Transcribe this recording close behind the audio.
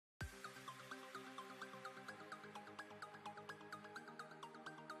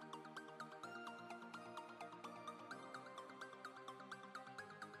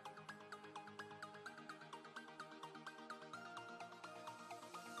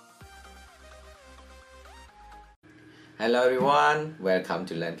Hello everyone, welcome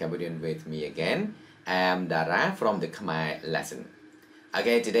to Learn Cambodian with me again. I'm Dara from the Khmer Lesson.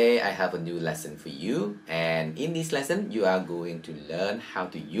 Okay, today I have a new lesson for you, and in this lesson you are going to learn how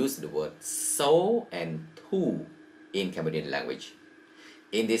to use the word so and thu in Cambodian language.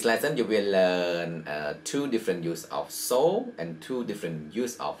 In this lesson you will learn two different use of so and two different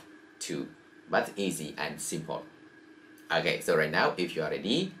use of thu, but easy and simple. Okay, so right now if you are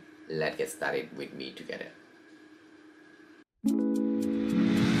ready, let's get started with me together.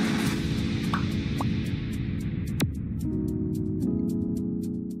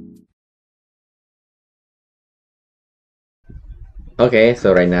 Okay,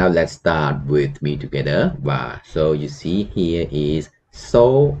 so right now let's start with me together. So you see here is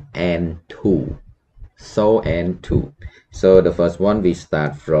so and two. So and two. So the first one we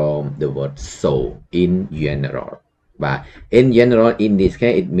start from the word so in general. But in general, in this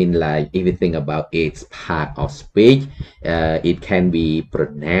case, it means like if you think about its part of speech, it can be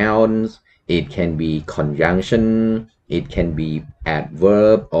pronouns, it can be conjunction, it can be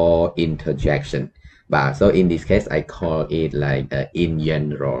adverb or interjection. But so in this case, I call it like in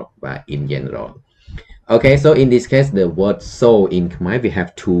general. But in general. Okay, so in this case, the word so in Khmer, we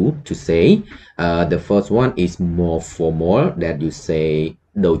have two to say. The first one is more formal that you say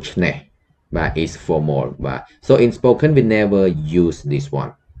dochne, but it's formal. But so in spoken, we never use this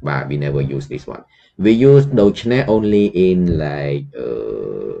one. But we never use this one. We use dochne only in like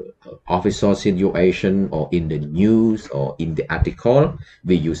official situation or in the news or in the article.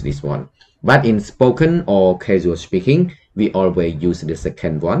 We use this one. But in spoken or casual speaking, we always use the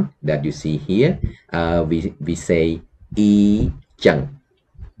second one that you see here. We say chang,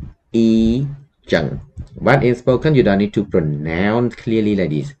 chang. But in spoken, you don't need to pronounce clearly like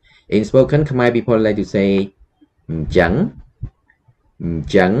this. In spoken, Khmer people like to say chang,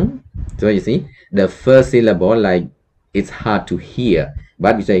 chang. So you see, the first syllable like it's hard to hear,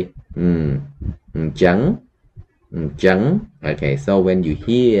 but we say chang, chang. Okay, so when you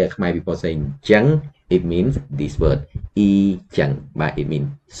hear Khmer people saying chang, it means this word chang, but it means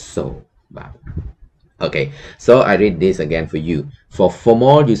so. Okay, so I read this again for you. For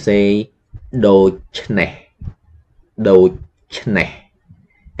formal, you say do chne,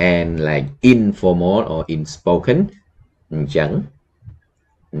 and like informal or in spoken, chang,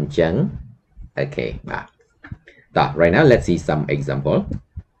 chang. Okay, right now let's see some example.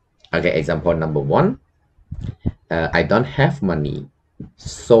 Okay, example number one. I don't have money,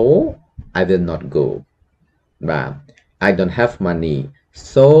 so I will not go. I don't have money,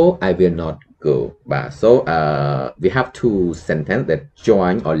 so I will not go. So we have two sentences that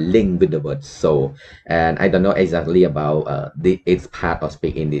join or link with the word so, and I don't know exactly about its part of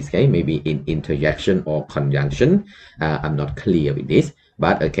speak in this case, maybe in interjection or conjunction. I'm not clear with this,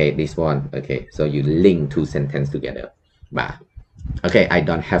 but okay, this one. Okay, so you link two sentences together. Okay, I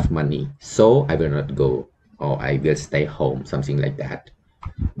don't have money, so I will not go, or I will stay home, something like that.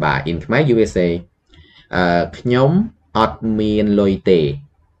 But in Khmer, you will say, ខ្ញុំអត់មានលុយទេ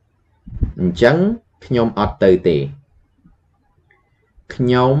អញ្ចឹងខ្ញុំអត់ទៅទេខ្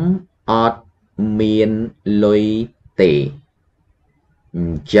ញុំអត់មានលុយទេអ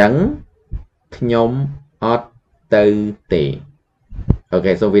ញ្ចឹងខ្ញុំអត់ទៅទេ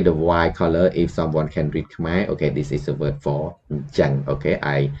Okay, so with the white color, if someone can read Khmer, okay, this is a word for jang. Okay,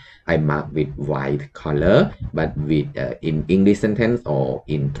 I mark with white color, but with in English sentence or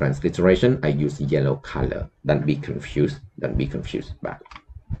in transliteration, I use yellow color. Don't be confused. Don't be confused.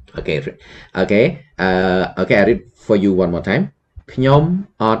 Okay, okay, okay. I read for you one more time. ខ្ញុំ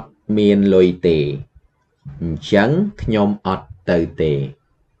អត់មានលុយទេអញ្ចឹងខ្ញុំអត់ទៅទេ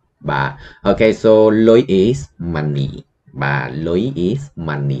Okay, so លុយ is money. Loi is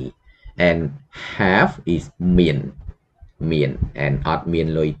money, and have is mean, and ot mean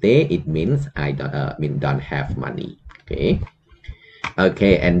loi te, it means I don't have money.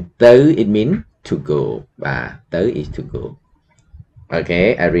 Okay, and tơ it means to go. Tơ is to go. Okay,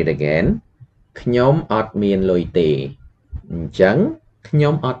 I read again. ខ្ញុំអត់មានលុយទេអញ្ចឹងខ្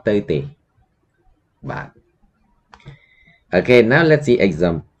ញុំអត់ទៅទេ Okay, now let's see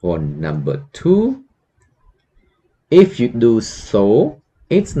example number 2. If you do so,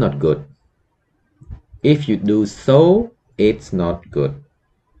 it's not good. If you do so, it's not good.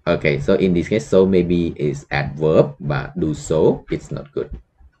 Okay, so in this case, so maybe is adverb, but do so, it's not good.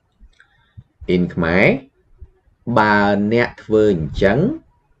 In Khmer, បើអ្នកធ្វើអញ្ចឹង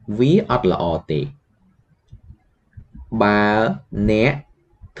វាអត់ល្អទេបើអ្នក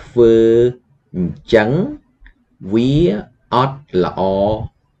ធ្វើអញ្ចឹងវាអត់ល្អ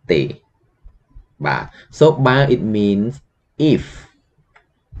ទេ So ba it means if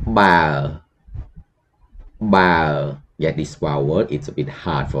ba Yeah, this vowel it's a bit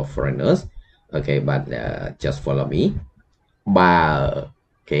hard for foreigners. Okay, but just follow me. Ba.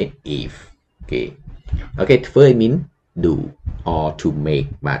 Okay, if. Okay. Okay, ធ្វើ it mean do or to make.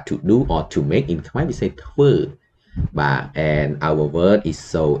 But to do or to make in Khmer we say ធ្វើ But and our word is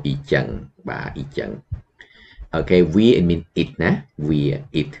so អ៊ីចឹង បាទ អ៊ីចឹង Okay, we it mean it ណា we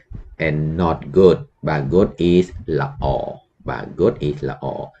it and not good. But good is ល្អ បាទ good is ល្អ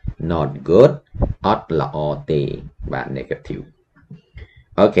not good អត់ល្អទេ បាទ negative.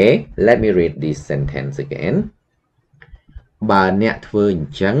 Okay, let me read this sentence again. បើអ្នកធ្វើអ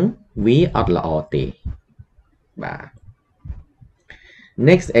ញ្ចឹងវាអត់ល្អទេ បាទ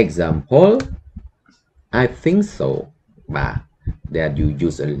Next example, I think so. បាទ that you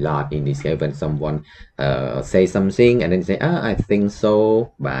use a lot in this case when someone say something and then you say I think so.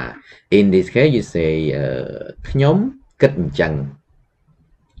 But in this case you say ខ្ញុំគិតអញ្ចឹង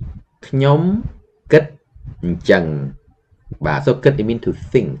ខ្ញុំគិតអញ្ចឹង បាទ so គិត it mean to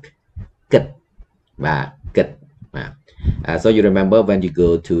think គិត បាទ គិត បាទ so you remember when you go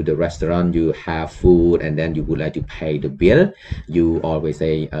to the restaurant you have food and then you would like to pay the bill, you always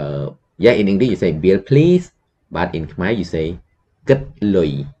say yeah, in English you say bill please, but in Khmer you say គិតលុ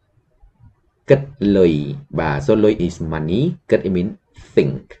យ គិតលុយ បាទ so លុយ is money, គិត it mean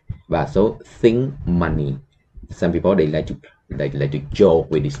think, បាទ so think money. Some people they like to joke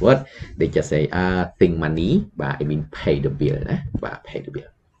with this word, they just say think money, បាទ it mean pay the bill ណា បាទ pay the bill.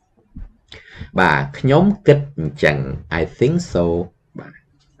 បាទ ខ្ញុំគិតអញ្ចឹង I think so. បាទ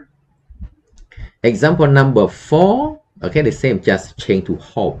Example number 4. Okay, the same, just change to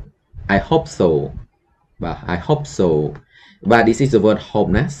hope. I hope so. បាទ I hope so. But this is the word hope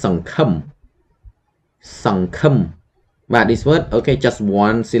ណា សង្ឃឹម សង្ឃឹម But this word, okay, just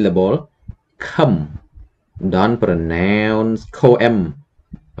one syllable. Khum. Don't pronounce koem.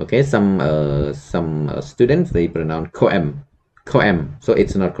 Okay, some students they pronounce koem. Koem. So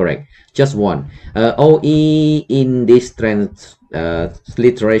it's not correct. Just one. OE in this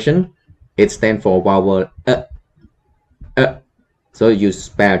transliteration, it stands for vowel So you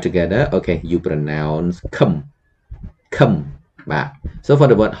spell together. Okay, you pronounce khum. Khum. So for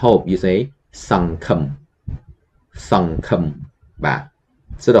the word hope, you say sangkhum. Sangkhum.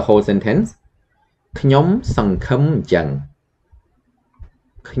 So the whole sentence. ខ្ញុំសង្ឃឹមអញ្ចឹង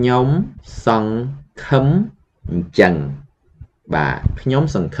ខ្ញុំសង្ឃឹមអញ្ចឹង បាទ ខ្ញុំ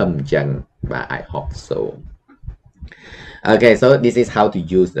សង្ឃឹមអញ្ចឹង បាទ I hope so. Okay, so this is how to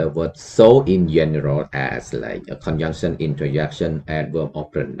use the word so in general as like a conjunction, interjection, adverb or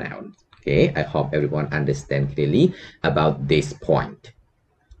pronoun. Okay, I hope everyone understand clearly about this point.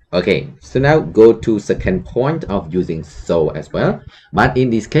 Okay, so now go to second point of using so as well. But in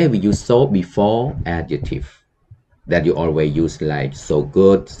this case, we use so before adjective. That you always use like so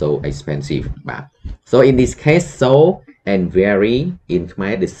good, so expensive. So in this case, so and very in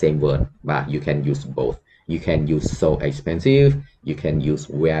Khmer the same word. But you can use both. You can use so expensive. You can use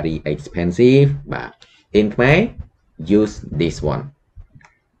very expensive. But in Khmer, use this one.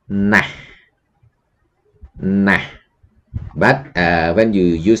 Nah. Nah. But when you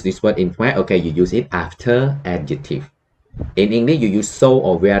use this word in Khmer, okay, you use it after adjective. In English, you use so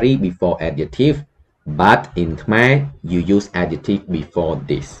or very before adjective. But in Khmer, you use adjective before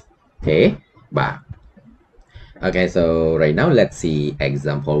this. Okay? But okay, so right now, let's see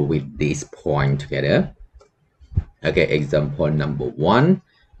example with this point together. Okay, example number 1.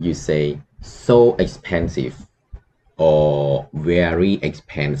 You say so expensive or very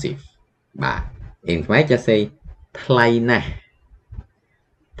expensive. But in Khmer, just say ថ្លៃណាស់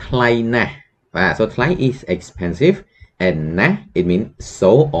ថ្លៃណាស់ so ថ្លៃ is expensive and ណាស់ it means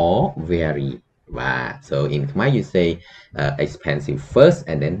so or very. So in Khmer you say expensive first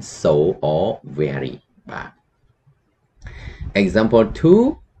and then so or very. Example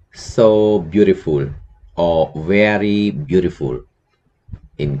 2. So beautiful or very beautiful.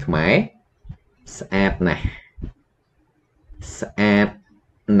 In Khmer ស្អាតណាស់ ស្អាត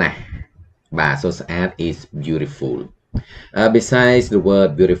ណាស់ so sad is beautiful. Besides the word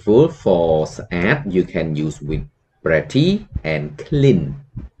beautiful, for sad you can use with pretty and clean.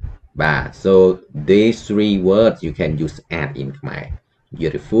 So these 3 words you can use add in Khmer.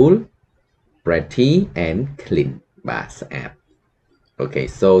 Beautiful, pretty and clean. Sad. Okay,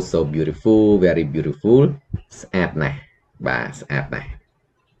 so beautiful, very beautiful. Sad nah. Sad nah.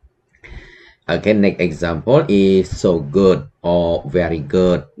 Okay, next example is so good or very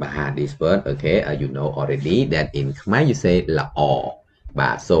good. This word, okay, you know already that in Khmer you say lao.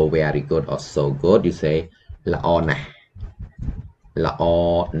 So very good or so good, you say lao nah.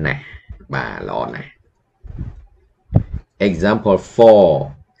 Lao nah. Lao nah. Example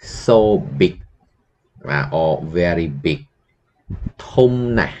 4. So big or very big ធំ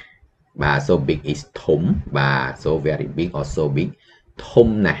ណាស់បាទ so big is ធំបាទ so very big or so big ធំ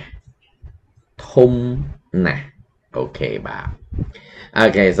ណាស់ធំណាស់ okay បាទ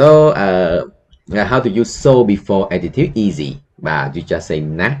okay so how to use so before adjective easy but you just say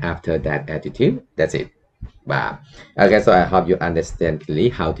nah after that adjective that's it but okay so I hope you understand clearly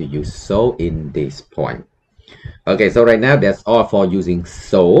how to use so in this point. Okay, so right now that's all for using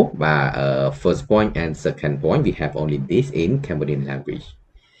so but first point and second point we have only this in Cambodian language.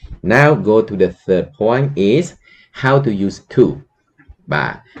 Now go to the third point is how to use to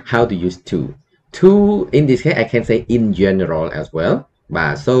but how to use to in this case I can say in general as well.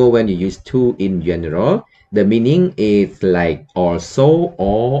 But so when you use to in general, the meaning is like also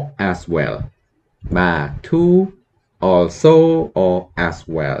or as well. But to also or as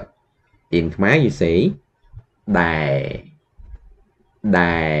well. In Khmer you say ដែ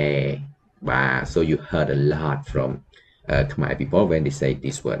រ But so you heard a lot from Khmer people when they say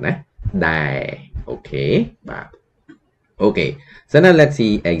this word ណា ដែរ okay but okay so now let's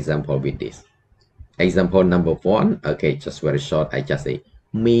see example with this. Example number 1, okay, just very short. I just say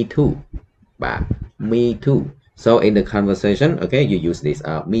me too, but me too. So in the conversation, okay, you use this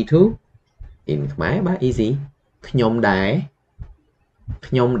me too. In Khmer, but easy. ខ្ញុំដែរ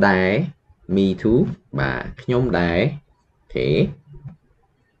me too, but ខ្ញុំដែរ okay.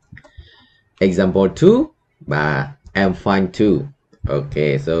 Example 2, but I'm fine too.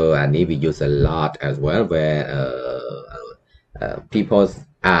 Okay, so I need to use a lot as well where people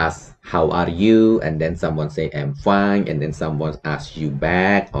ask how are you and then someone say I'm fine and then someone asks you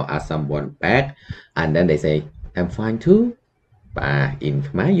back or ask someone back and then they say I'm fine too but in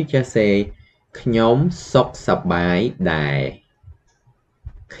Khmer you just say ខ្ញុំសុខសប្បាយដែរ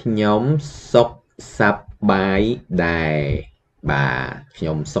ខ្ញុំសុខសប្បាយដែរ បាទខ្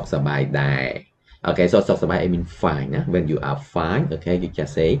ញុំសុខសប្បាយដែរ okay so សុខសប្បាយ I mean fine when you are fine okay you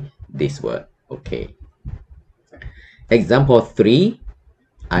just say this word okay. Example 3,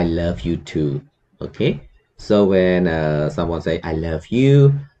 I love you too. Okay, so when someone say I love you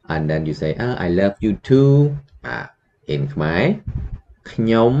and then you say I love you too in Khmer ខ្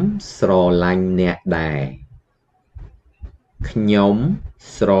ញុំស្រឡាញ់អ្នកដែរ ខ្ញុំ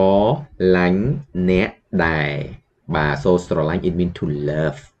ស្រឡាញ់អ្នកដែរ បាទ so ស្រឡាញ់ it mean to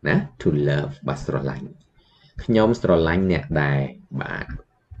love ណា to love បាទស្រឡាញ់ ខ្ញុំស្រឡាញ់អ្នកដែរ បាទ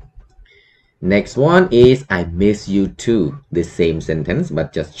Next one is I miss you too. The same sentence but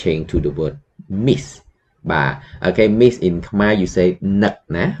just change to the word miss. But okay, miss in Khmer you say nut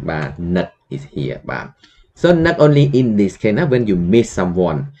na, but nut is here. But so not only in this case when you miss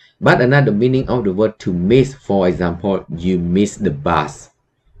someone, but another meaning of the word to miss, for example, you miss the bus.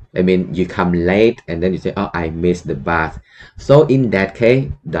 I mean you come late and then you say oh I miss the bus. So in that case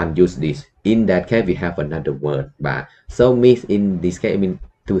don't use this. In that case we have another word. But so miss in this case I mean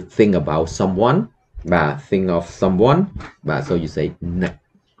to think about someone, but think of someone, but so you say nut,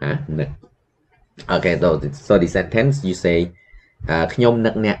 nut. Okay, so the sentence you say ខ្ញុំ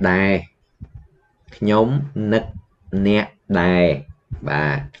នឹកអ្នកដែរ ខ្ញុំនឹកអ្នកដែរ បា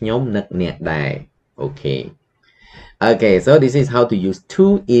ទ ខ្ញុំនឹកអ្នកដែរ okay. Okay, so this is how to use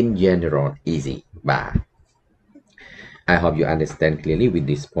to in general, easy. But I hope you understand clearly with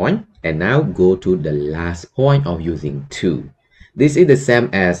this point. And now go to the last point of using to. This is the same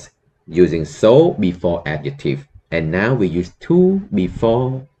as using so before adjective. And now we use to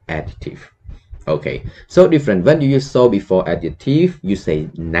before adjective. Okay, so different. When you use so before adjective, you say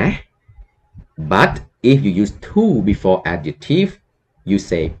nah. But if you use to before adjective, you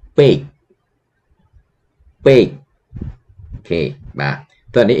say big. Big. Okay, but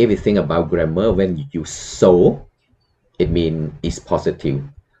if you think about grammar, when you use so, it means it's positive.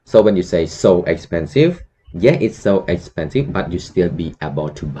 So when you say so expensive, yeah, it's so expensive, but you still be able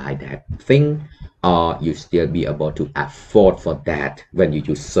to buy that thing, or you still be able to afford for that when you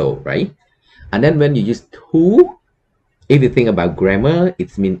use so, right? And then when you use to, if you think about grammar,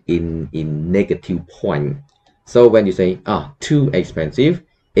 it's mean in negative point. So when you say too expensive,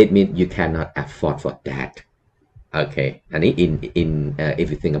 it means you cannot afford for that. Okay, and if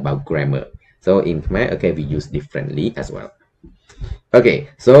you think about grammar, so in Khmer, okay, we use differently as well. Okay,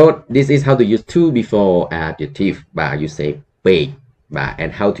 so this is how to use to before adjective. But you say big. But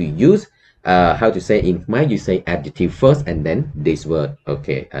and how to use how to say in Khmer, you say adjective first and then this word.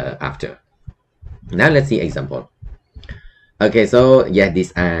 Okay, after. Now let's see example. Okay, so yeah,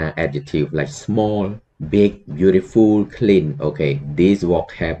 these are adjective like small, big, beautiful, clean. Okay, this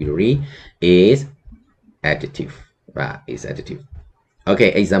vocabulary is adjective. Is adjective.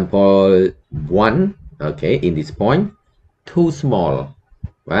 Okay, example 1. Okay, in this point. Too small.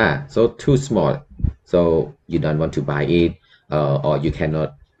 So too small. so you don't want to buy it, or you cannot.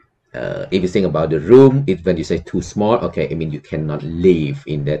 If you think about the room, when you say too small, okay, I mean you cannot live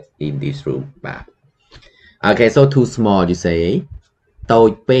in this room. Okay, so too small, you say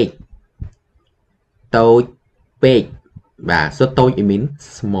tôi big, tôi big. So tôi it means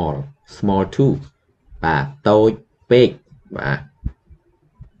small, small too. Tôi big.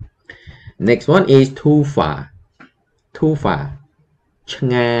 Next one is too far, too far. ឆ្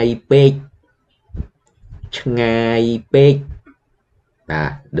ងាយពេក ឆ្ងាយពេក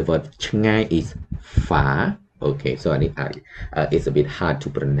the word ឆ្ងាយ is far. Okay, so it's a bit hard to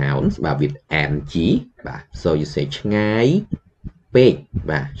pronounce with ng. So you say ឆ្ងាយពេក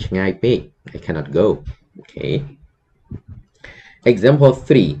ឆ្ងាយពេក I cannot go. Okay. Example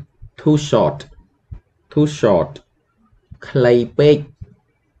 3. Too short, too short. ខ្លីពេក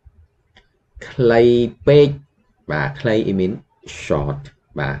ខ្លីពេក ខ្លី it means short.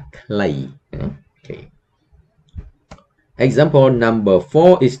 ខ្លី Okay. Example number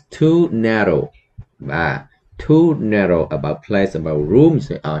 4 is too narrow. Too narrow, about place, about rooms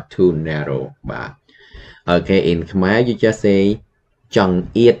are too narrow. Okay, in Khmer you just say ចង្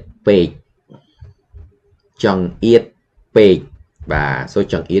អៀតពេក ចង្អៀតពេក so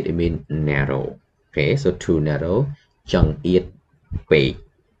ចង្អៀត it means narrow. Okay, so too narrow, ចង្អៀតពេក.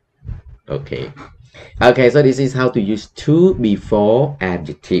 Okay. Okay, so this is how to use to before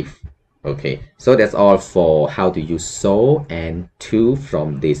adjective. Okay, so that's all for how to use so and to from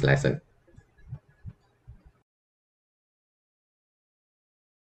this lesson.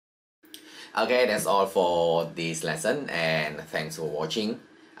 Okay, that's all for this lesson, and thanks for watching.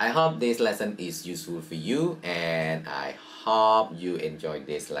 I hope this lesson is useful for you, and I hope you enjoyed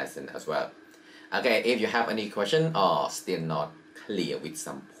this lesson as well. Okay, if you have any question or still not clear with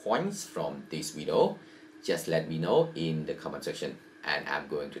some points from this video, just let me know in the comment section, and I'm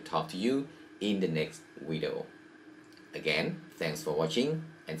going to talk to you in the next video. Again, thanks for watching,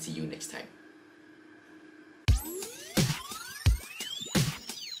 and see you next time.